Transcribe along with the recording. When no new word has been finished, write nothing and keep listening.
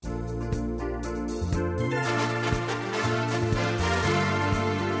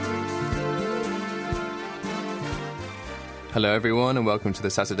Hello everyone and welcome to the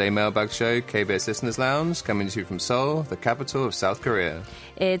Saturday Mailbag Show, KBS Listeners Lounge, coming to you from Seoul, the capital of South Korea.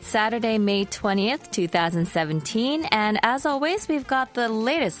 It's Saturday, May 20th, 2017, and as always, we've got the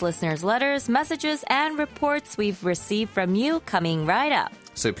latest listeners' letters, messages, and reports we've received from you coming right up.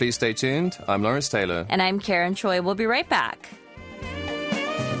 So please stay tuned. I'm Lawrence Taylor. And I'm Karen Choi. We'll be right back.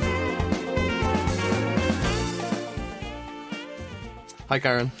 Hi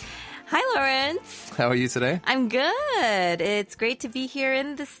Karen. Hi, Lawrence. How are you today? I'm good. It's great to be here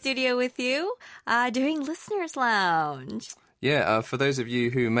in the studio with you doing Listeners Lounge. Yeah, for those of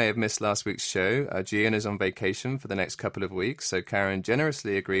you who may have missed last week's show, Jian is on vacation for the next couple of weeks, so Karen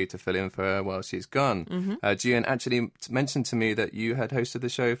generously agreed to fill in for her while she's gone. Jian actually mentioned to me that you had hosted the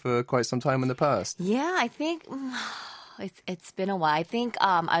show for quite some time in the past. Yeah, I think... It's been a while. I think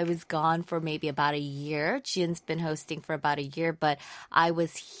I was gone for maybe about a year. Jian's been hosting for about a year, but I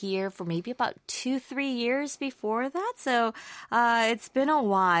was here for maybe about 2-3 years before that. So it's been a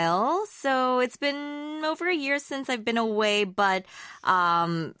while. So it's been over a year since I've been away, but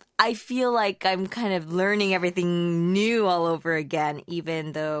I feel like I'm kind of learning everything new all over again,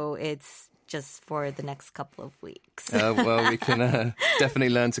 even though it's just for the next couple of weeks. Well, we can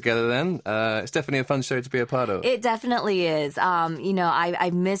definitely learn together then. It's definitely a fun show to be a part of. It definitely is.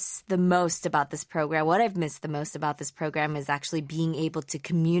 I miss the most about this program. What I've missed the most about this program is actually being able to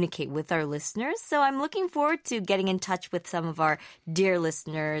communicate with our listeners. So I'm looking forward to getting in touch with some of our dear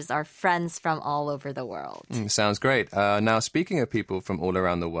listeners, our friends from all over the world. Sounds great. Now, speaking of people from all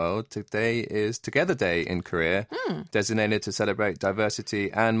around the world, today is Together Day in Korea, designated to celebrate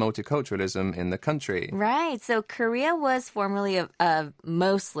diversity and multiculturalism in the country. Right. So Korea was formerly a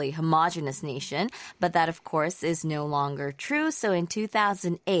mostly homogenous nation, but that, of course, is no longer true. So in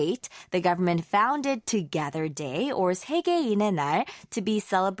 2008, the government founded Together Day, or 세계인의 날, to be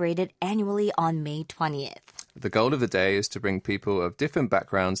celebrated annually on May 20th. The goal of the day is to bring people of different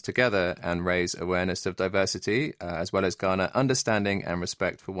backgrounds together and raise awareness of diversity, as well as garner understanding and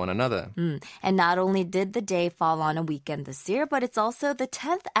respect for one another. And not only did the day fall on a weekend this year, but it's also the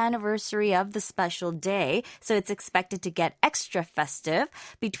 10th anniversary of the special day, so it's expected to get extra festive.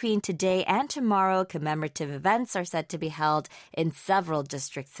 Between today and tomorrow, commemorative events are set to be held in several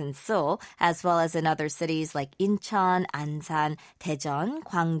districts in Seoul, as well as in other cities like Incheon, Ansan, Daejeon,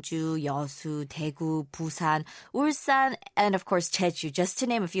 Gwangju, Yeosu, Daegu, Busan, Ulsan, and of course Jeju, just to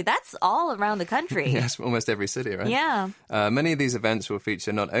name a few. That's all around the country. Yes, almost every city, right? Yeah. Many of these events will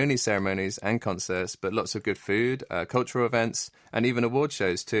feature not only ceremonies and concerts, but lots of good food, cultural events, and even award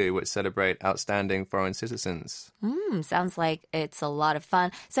shows too, which celebrate outstanding foreign citizens. Sounds like it's a lot of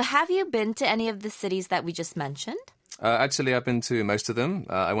fun. So have you been to any of the cities that we just mentioned? Actually, I've been to most of them.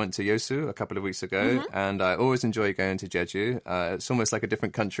 I went to Yeosu a couple of weeks ago, and I always enjoy going to Jeju. It's almost like a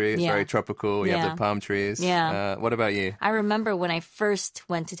different country. It's very tropical. You have the palm trees. Yeah. What about you? I remember when I first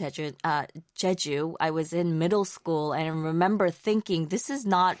went to Jeju, I was in middle school, and I remember thinking, this is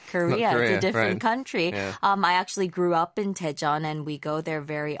not Korea. It's a different country. Yeah. I actually grew up in Daejeon, and we go there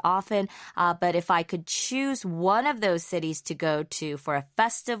very often. But if I could choose one of those cities to go to for a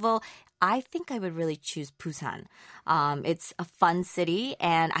festival, I think I would really choose Busan. It's a fun city,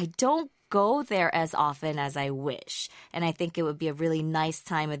 and I don't go there as often as I wish. And I think it would be a really nice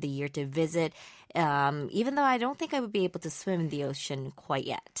time of the year to visit, even though I don't think I would be able to swim in the ocean quite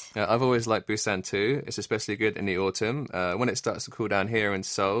yet. I've always liked Busan too. It's especially good in the autumn. When it starts to cool down here in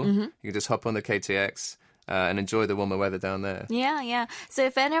Seoul, you can just hop on the KTX and enjoy the warmer weather down there. Yeah. So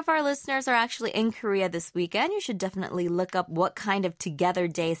if any of our listeners are actually in Korea this weekend, you should definitely look up what kind of Together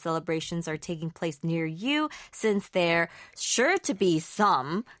Day celebrations are taking place near you, since they're sure to be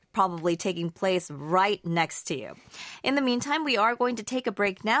some probably taking place right next to you. In the meantime, we are going to take a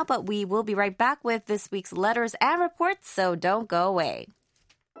break now, but we will be right back with this week's letters and reports, so don't go away.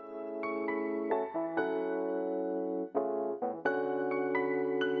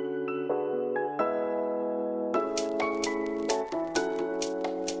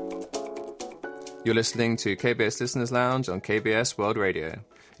 You're listening to KBS Listeners Lounge on KBS World Radio.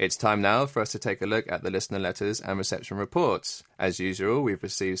 It's time now for us to take a look at the listener letters and reception reports. As usual, we've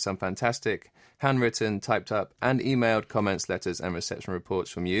received some fantastic handwritten, typed up, and emailed comments, letters, and reception reports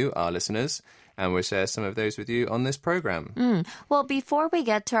from you, our listeners, and we'll share some of those with you on this program. Well, before we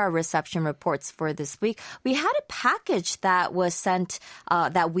get to our reception reports for this week, we had a package that was sent,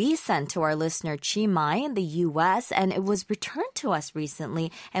 that we sent to our listener Chi Mai in the U.S., and it was returned to us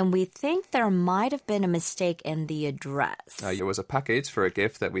recently, and we think there might have been a mistake in the address. There was a package for a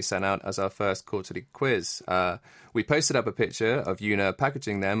gift that we sent out as our first quarterly quiz. We posted up a picture of Yuna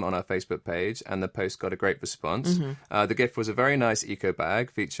packaging them on our Facebook page, and the post got a great response. The gift was a very nice eco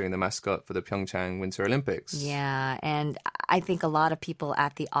bag featuring the mascot for the Pyeongchang Winter Olympics. Yeah, and I think a lot of people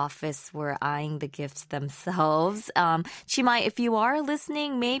at the office were eyeing the gifts themselves. Chimai, if you are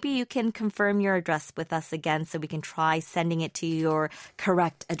listening, maybe you can confirm your address with us again so we can try sending it to your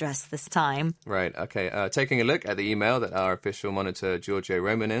correct address this time. Right, okay. Taking a look at the email that our official monitor Giorgio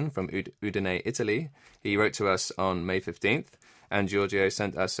Romanin from Udine, Italy, he wrote to us on May 15th, and Giorgio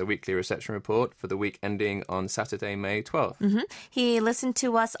sent us a weekly reception report for the week ending on Saturday, May 12th. He listened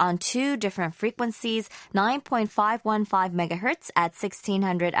to us on 2 different frequencies, 9.515 megahertz at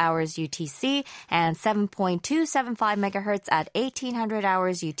 1600 hours UTC and 7.275 megahertz at 1800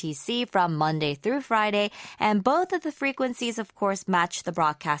 hours UTC from Monday through Friday. And both of the frequencies, of course, match the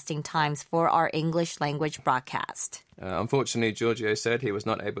broadcasting times for our English language broadcast. Unfortunately, Giorgio said he was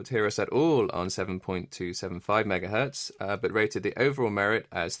not able to hear us at all on 7.275 megahertz, but rated the overall merit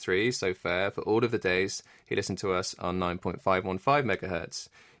as 3, so fair, for all of the days he listened to us on 9.515 megahertz.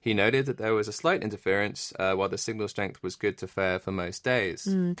 He noted that there was a slight interference while the signal strength was good to fair for most days.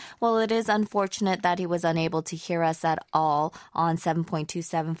 Well, it is unfortunate that he was unable to hear us at all on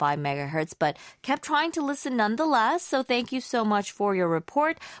 7.275 megahertz, but kept trying to listen nonetheless. So thank you so much for your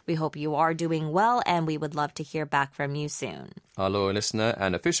report. We hope you are doing well, and we would love to hear back from you soon. Our loyal listener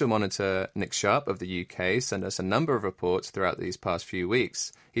and official monitor, Nick Sharp of the UK, sent us a number of reports throughout these past few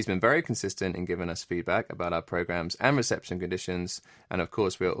weeks. He's been very consistent in giving us feedback about our programs and reception conditions. And of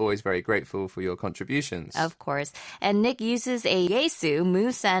course, we are always very grateful for your contributions. Of course. And Nick uses a Yaesu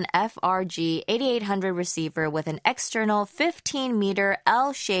Musen FRG 8800 receiver with an external 15-meter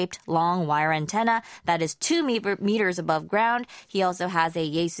L-shaped long wire antenna that is 2 meters above ground. He also has a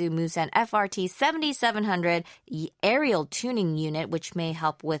Yaesu Musen FRT 7700 aerial tuning unit, which may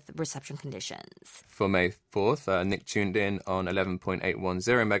help with reception conditions. For May 4th, Nick tuned in on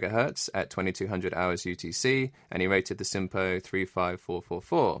 11.810 megahertz at 2200 hours UTC, and he rated the Simpo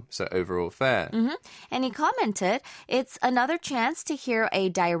 35444, so overall fair. And he commented, it's another chance to hear a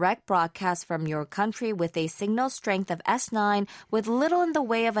direct broadcast from your country with a signal strength of S9 with little in the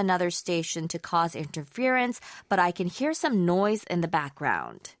way of another station to cause interference, but I can hear some noise in the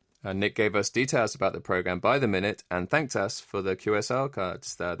background. Nick gave us details about the program by the minute and thanked us for the QSL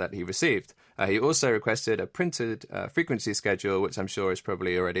cards that he received. He also requested a printed frequency schedule, which I'm sure is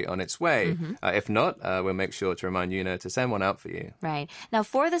probably already on its way. If not, we'll make sure to remind Yuna to send one out for you. Right. Now,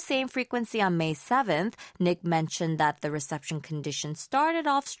 for the same frequency on May 7th, Nick mentioned that the reception conditions started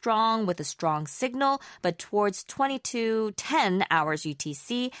off strong with a strong signal, but towards 22:10 hours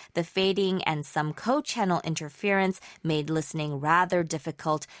UTC, the fading and some co-channel interference made listening rather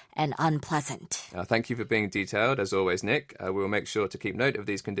difficult and unpleasant. Thank you for being detailed, as always, Nick. We will make sure to keep note of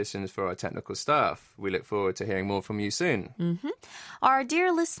these conditions for our technical staff. We look forward to hearing more from you soon. Our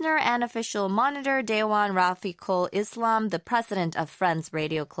dear listener and official monitor, Dewan Rafiqul Islam, the president of Friends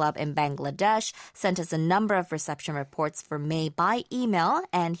Radio Club in Bangladesh, sent us a number of reception reports for May by email,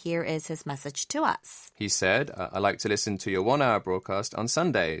 and here is his message to us. He said, I like to listen to your 1-hour broadcast on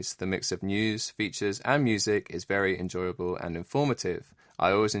Sundays. The mix of news, features, and music is very enjoyable and informative.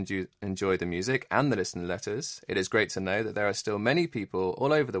 I always enjoy the music and the listener letters. It is great to know that there are still many people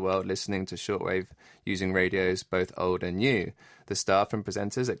all over the world listening to shortwave using radios, both old and new. The staff and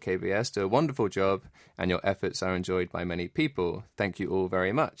presenters at KBS do a wonderful job, and your efforts are enjoyed by many people. Thank you all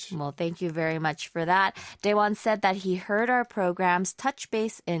very much. Well, thank you very much for that. Daewon said that he heard our programs Touch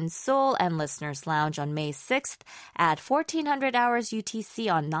Base in Seoul and Listeners Lounge on May 6th at 1400 hours UTC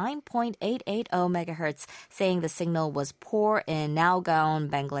on 9.880 megahertz, saying the signal was poor in Nowgaon,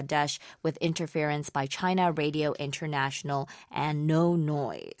 Bangladesh, with interference by China Radio International and no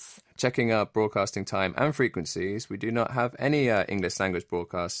noise. Checking our broadcasting time and frequencies, we do not have any English language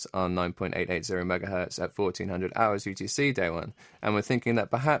broadcasts on 9.880 megahertz at 1400 hours UTC, day one. And we're thinking that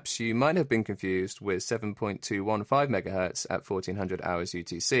perhaps you might have been confused with 7.215 megahertz at 1400 hours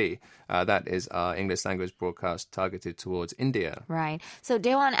UTC. That is our English language broadcast targeted towards India. Right. So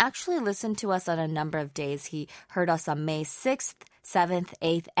Daewon actually listened to us on a number of days. He heard us on May 6th, 7th,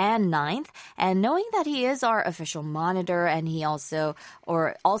 8th, and 9th. And knowing that he is our official monitor, and he also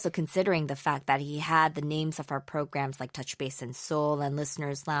considering the fact that he had the names of our programs like Touch Base in Seoul and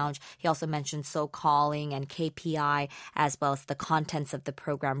Listeners Lounge, he also mentioned Seoul Calling and KPI, as well as the contents of the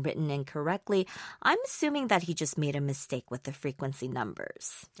program written incorrectly. I'm assuming that he just made a mistake with the frequency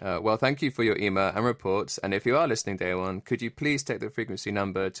numbers. Well, thank you for your email and reports. And if you are listening, day one, could you please take the frequency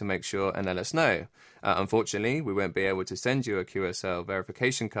number to make sure and let us know? Unfortunately, we won't be able to send you a QSL QSL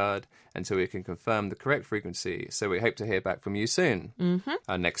verification card until we can confirm the correct frequency, so we hope to hear back from you soon.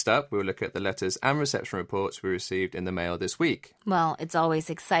 Next up, we'll look at the letters and reception reports we received in the mail this week. Well, it's always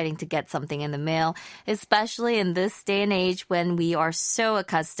exciting to get something in the mail, especially in this day and age when we are so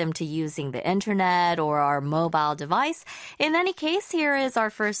accustomed to using the internet or our mobile device. In any case, here is our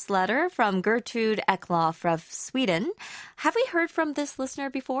first letter from Gertrude Eklof of Sweden. Have we heard from this listener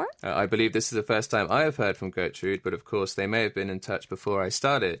before? I believe this is the first time I have heard from Gertrude, but of course they may have been in touch before I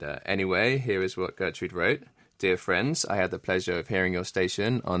started. Anyway, here is what Gertrude wrote. Dear friends, I had the pleasure of hearing your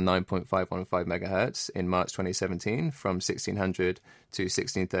station on 9.515 megahertz in March 2017 from 1600 to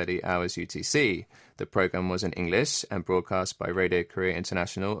 1630 hours UTC. The program was in English and broadcast by Radio Korea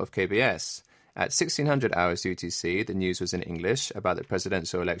International of KBS. At 1600 hours UTC, the news was in English about the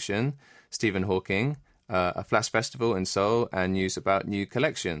presidential election, Stephen Hawking, a flash festival in Seoul, and news about new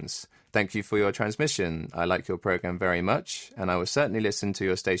collections. Thank you for your transmission. I like your program very much, and I will certainly listen to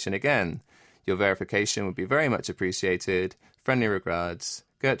your station again. Your verification would be very much appreciated. Friendly regards,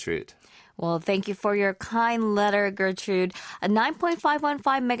 Gertrude. Well, thank you for your kind letter, Gertrude. A 9.515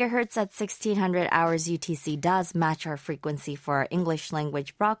 megahertz at 1600 hours UTC does match our frequency for our English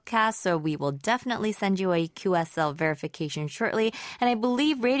language broadcast, so we will definitely send you a QSL verification shortly. And I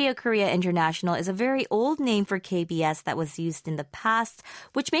believe Radio Korea International is a very old name for KBS that was used in the past,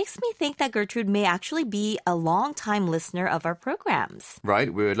 which makes me think that Gertrude may actually be a long-time listener of our programs.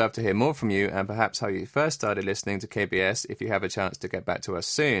 Right, we would love to hear more from you and perhaps how you first started listening to KBS if you have a chance to get back to us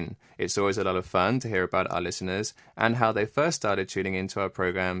soon. It's always a lot of fun to hear about our listeners and how they first started tuning into our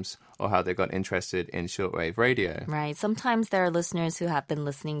programs or how they got interested in shortwave radio. Right. Sometimes there are listeners who have been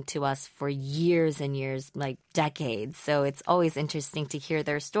listening to us for years and years, like decades. So it's always interesting to hear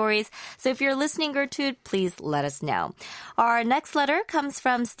their stories. So if you're listening, Gertrude, please let us know. Our next letter comes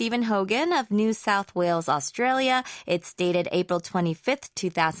from Stephen Hogan of New South Wales, Australia. It's dated April 25th,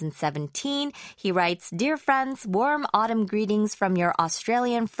 2017. He writes, Dear friends, warm autumn greetings from your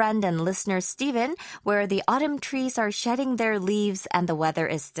Australian friend and listener, Stephen, where the autumn trees are shedding their leaves and the weather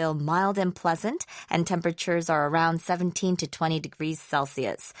is still mild and pleasant, and temperatures are around 17 to 20 degrees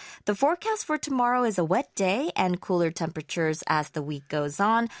Celsius. The forecast for tomorrow is a wet day and cooler temperatures as the week goes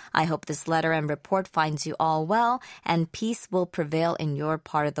on. I hope this letter and report finds you all well, and peace will prevail in your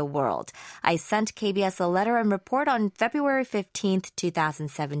part of the world. I sent KBS a letter and report on February 15th,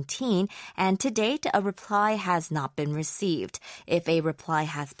 2017, and to date, a reply has not been received. If a reply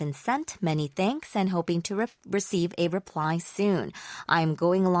has been sent, many thanks, and hoping to receive a reply soon. I'm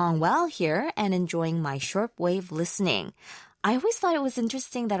going along well here and enjoying my shortwave listening. I always thought it was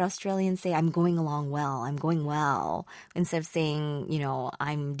interesting that Australians say, I'm going along well, I'm going well, instead of saying,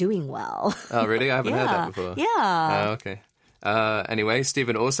 I'm doing well. Oh, really? I haven't heard that before. Yeah. Oh, okay. Anyway,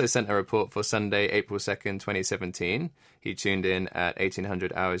 Stephen also sent a report for Sunday, April 2nd, 2017. He tuned in at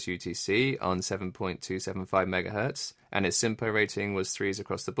 1800 hours UTC on 7.275 megahertz, and his SINPO rating was 3s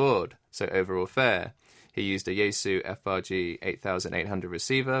across the board, so overall fair. He used a Yaesu FRG 8800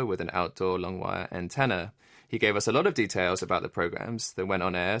 receiver with an outdoor long-wire antenna. He gave us a lot of details about the programs that went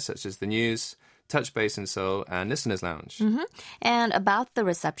on air, such as the news, Touch Base in Seoul, and Listener's Lounge. Mm-hmm. And about the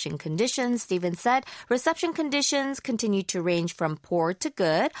reception conditions, Stephen said, reception conditions continue to range from poor to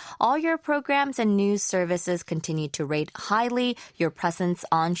good. All your programs and news services continue to rate highly. Your presence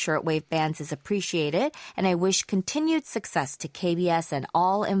on shortwave bands is appreciated, and I wish continued success to KBS and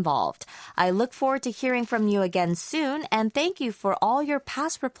all involved. I look forward to hearing from you again soon, and thank you for all your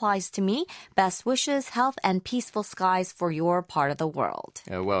past replies to me. Best wishes, health, and peaceful skies for your part of the world.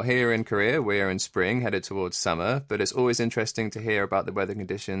 Well, here in Korea, we're in spring, headed towards summer, but it's always interesting to hear about the weather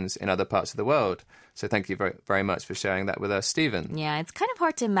conditions in other parts of the world. So thank you very, very much for sharing that with us, Stephen. Yeah, it's kind of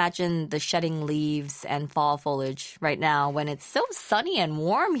hard to imagine the shedding leaves and fall foliage right now when it's so sunny and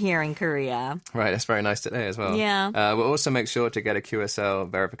warm here in Korea. Right, that's very nice today as well. Yeah. We'll also make sure to get a QSL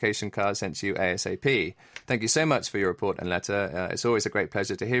verification card sent to you ASAP. Thank you so much for your report and letter. It's always a great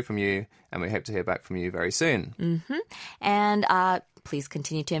pleasure to hear from you, and we hope to hear back from you very soon. Mm-hmm. And please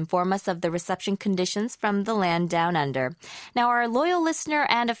continue to inform us of the reception conditions from the land down under. Now, our loyal listener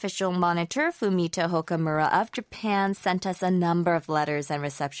and official monitor, Fumito Hokamura of Japan, sent us a number of letters and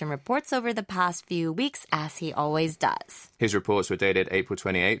reception reports over the past few weeks, as he always does. His reports were dated April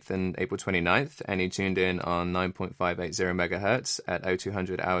 28th and April 29th, and he tuned in on 9.580 megahertz at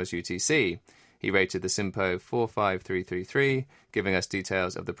 0200 hours UTC. He rated the SINPO 45333, giving us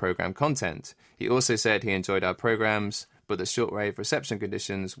details of the program content. He also said he enjoyed our programs, but the shortwave reception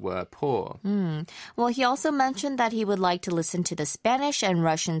conditions were poor. Well, he also mentioned that he would like to listen to the Spanish and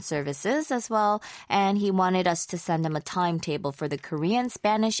Russian services as well, and he wanted us to send him a timetable for the Korean,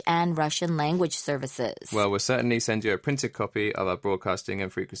 Spanish, and Russian language services. Well, we'll certainly send you a printed copy of our broadcasting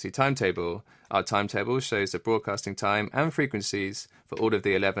and frequency timetable. Our timetable shows the broadcasting time and frequencies for all of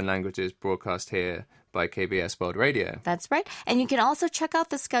the 11 languages broadcast here by KBS World Radio. That's right. And you can also check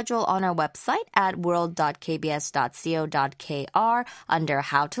out the schedule on our website at world.kbs.co.kr under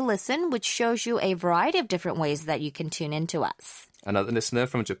How to Listen, which shows you a variety of different ways that you can tune into us. Another listener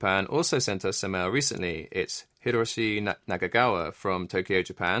from Japan also sent us some mail recently. It's Hiroshi Nagagawa from Tokyo,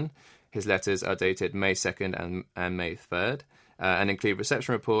 Japan. His letters are dated May 2nd and May 3rd. And include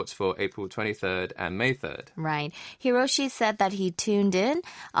reception reports for April 23rd and May 3rd. Right. Hiroshi said that he tuned in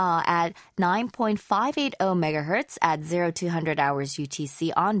at 9.580 megahertz at 0200 hours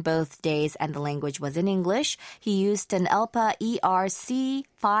UTC on both days, and the language was in English. He used an ELPA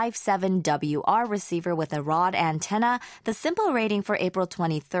ERC57WR receiver with a rod antenna. The simple rating for April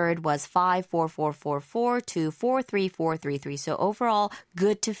 23rd was 54444 to 43433. So overall,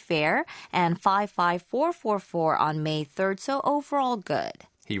 good to fair. And 55444 on May 3rd. So overall good.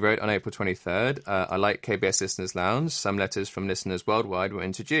 He wrote on April 23rd, I like KBS Listeners Lounge. Some letters from listeners worldwide were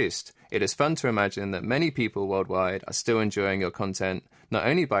introduced. It is fun to imagine that many people worldwide are still enjoying your content, not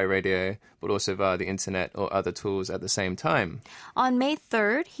only by radio, but also via the internet or other tools at the same time. On May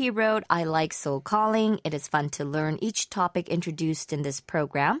 3rd, he wrote, I like Seoul Calling. It is fun to learn each topic introduced in this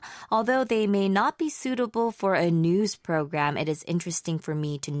program. Although they may not be suitable for a news program, it is interesting for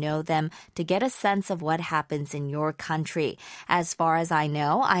me to know them to get a sense of what happens in your country. As far as I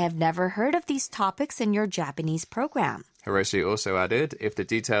know, I have never heard of these topics in your Japanese program. Hiroshi also added, if the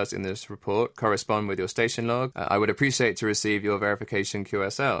details in this report correspond with your station log, I would appreciate to receive your verification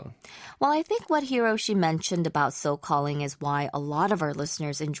QSL. Well, I think what Hiroshi mentioned about Seoul Calling is why a lot of our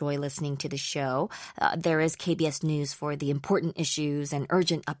listeners enjoy listening to the show. There is KBS News for the important issues and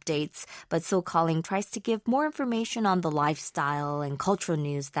urgent updates, but Seoul Calling tries to give more information on the lifestyle and cultural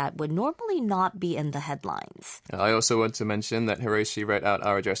news that would normally not be in the headlines. I also want to mention that Hiroshi wrote out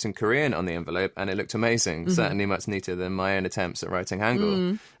our address in Korean on the envelope, and it looked amazing, certainly much neater than my own attempts at writing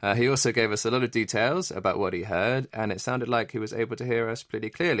Hangul. He also gave us a lot of details about what he heard, and it sounded like he was able to hear us pretty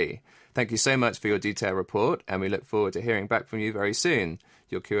clearly. Thank you so much for your detailed report, and we look forward to hearing back from you very soon.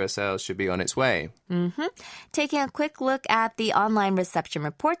 Your QSL should be on its way. Taking a quick look at the online reception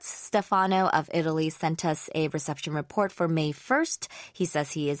reports, Stefano of Italy sent us a reception report for May 1st. He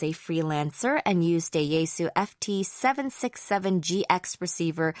says he is a freelancer and used a Yaesu FT767GX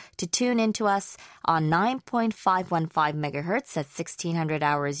receiver to tune into us on 9.515 megahertz at 1600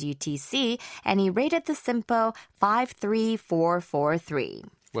 hours UTC, and he rated the SINPO 53443.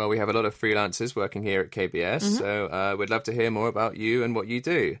 Well, we have a lot of freelancers working here at KBS, so we'd love to hear more about you and what you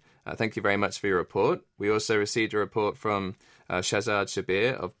do. Thank you very much for your report. We also received a report from Shahzad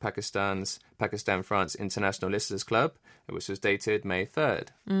Shabir of Pakistan-France International Listeners Club, which was dated May 3rd.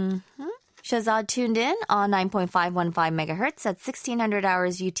 Shahzad tuned in on 9.515 megahertz at 1600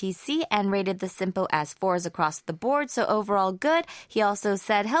 hours UTC and rated the SINPO as 4s across the board, so overall good. He also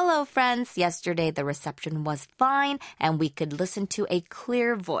said, hello, friends. Yesterday, the reception was fine, and we could listen to a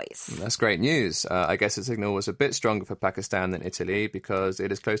clear voice. That's great news. I guess the signal was a bit stronger for Pakistan than Italy because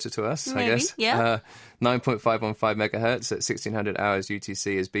it is closer to us, Maybe, I guess. yeah. 9.515 megahertz at 1600 hours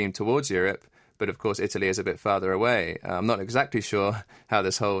UTC is beamed towards Europe. But of course, Italy is a bit farther away. I'm not exactly sure how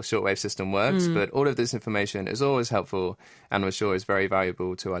this whole shortwave system works, but all of this information is always helpful and I'm sure is very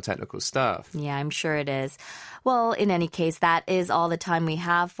valuable to our technical staff. Yeah, I'm sure it is. Well, in any case, that is all the time we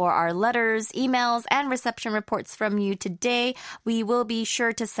have for our letters, emails, and reception reports from you today. We will be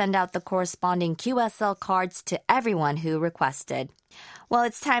sure to send out the corresponding QSL cards to everyone who requested. Well,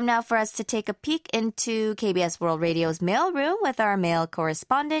 it's time now for us to take a peek into KBS World Radio's mailroom with our mail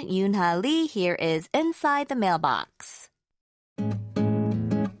correspondent, Yoon-ha Lee. Here is Inside the Mailbox.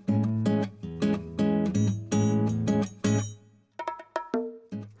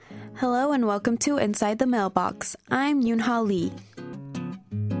 Hello and welcome to Inside the Mailbox. I'm Yoon-ha Lee.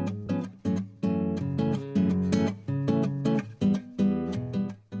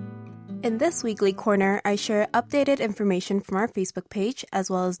 In this weekly corner, I share updated information from our Facebook page, as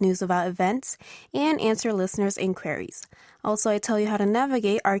well as news about events, and answer listeners' inquiries. Also, I tell you how to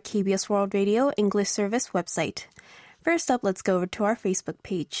navigate our KBS World Radio English Service website. First up, let's go over to our Facebook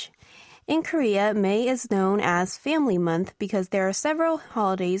page. In Korea, May is known as Family Month because there are several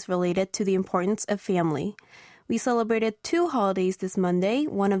holidays related to the importance of family. We celebrated 2 holidays this Monday,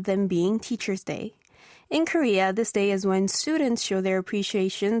 one of them being Teacher's Day. In Korea, this day is when students show their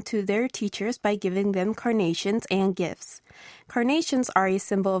appreciation to their teachers by giving them carnations and gifts. Carnations are a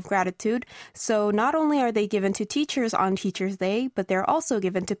symbol of gratitude, so not only are they given to teachers on Teachers' Day, but they're also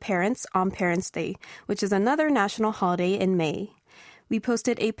given to parents on Parents' Day, which is another national holiday in May. We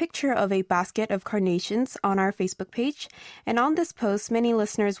posted a picture of a basket of carnations on our Facebook page, and on this post, many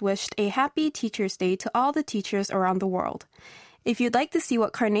listeners wished a happy Teachers' Day to all the teachers around the world. If you'd like to see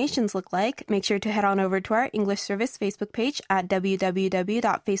what carnations look like, make sure to head on over to our English Service Facebook page at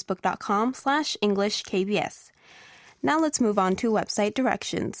www.facebook.com/EnglishKBS. Now let's move on to website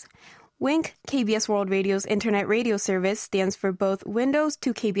directions. Wink, KBS World Radio's internet radio service, stands for both Windows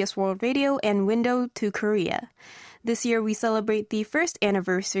to KBS World Radio and Window to Korea. This year we celebrate the first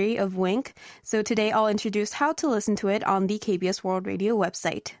anniversary of Wink, so today I'll introduce how to listen to it on the KBS World Radio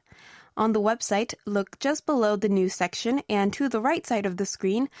website. On the website, look just below the news section, and to the right side of the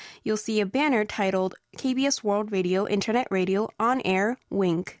screen, you'll see a banner titled KBS World Radio Internet Radio On Air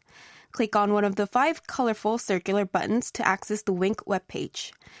Wink. Click on one of the 5 colorful circular buttons to access the Wink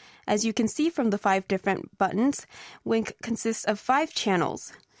webpage. As you can see from the 5 different buttons, Wink consists of 5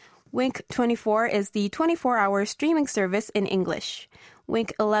 channels. Wink 24 is the 24-hour streaming service in English.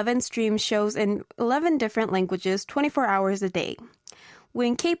 Wink 11 streams shows in 11 different languages 24 hours a day.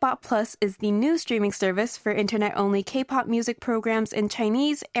 Wink K-pop Plus is the new streaming service for internet-only K-pop music programs in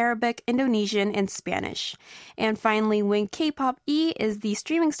Chinese, Arabic, Indonesian, and Spanish. And finally, Wink K-pop E is the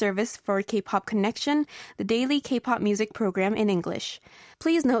streaming service for K-pop Connection, the daily K-pop music program in English.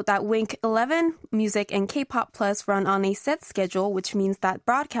 Please note that Wink 11, Music, and K-pop Plus run on a set schedule, which means that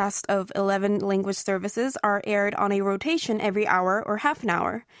broadcasts of 11 language services are aired on a rotation every hour or half an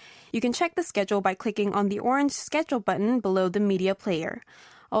hour. You can check the schedule by clicking on the orange schedule button below the media player.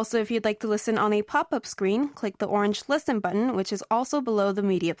 Also, if you'd like to listen on a pop-up screen, click the orange listen button, which is also below the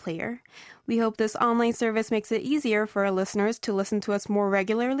media player. We hope this online service makes it easier for our listeners to listen to us more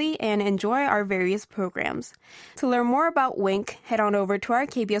regularly and enjoy our various programs. To learn more about Wink, head on over to our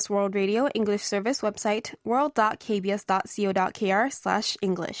KBS World Radio English Service website,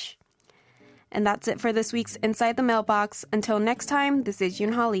 world.kbs.co.kr/English. And that's it for this week's Inside the Mailbox. Until next time, this is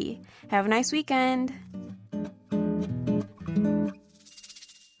Yoon Lee. Have a nice weekend.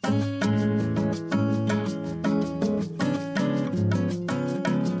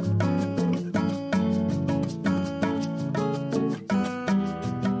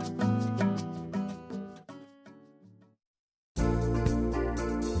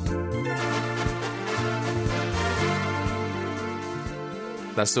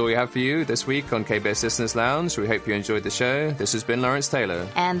 That's all we have for you this week on KBS Listeners Lounge. We hope you enjoyed the show. This has been Lawrence Taylor.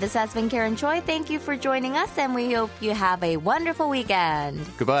 And this has been Karen Choi. Thank you for joining us, and we hope you have a wonderful weekend.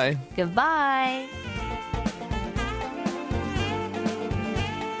 Goodbye. Goodbye.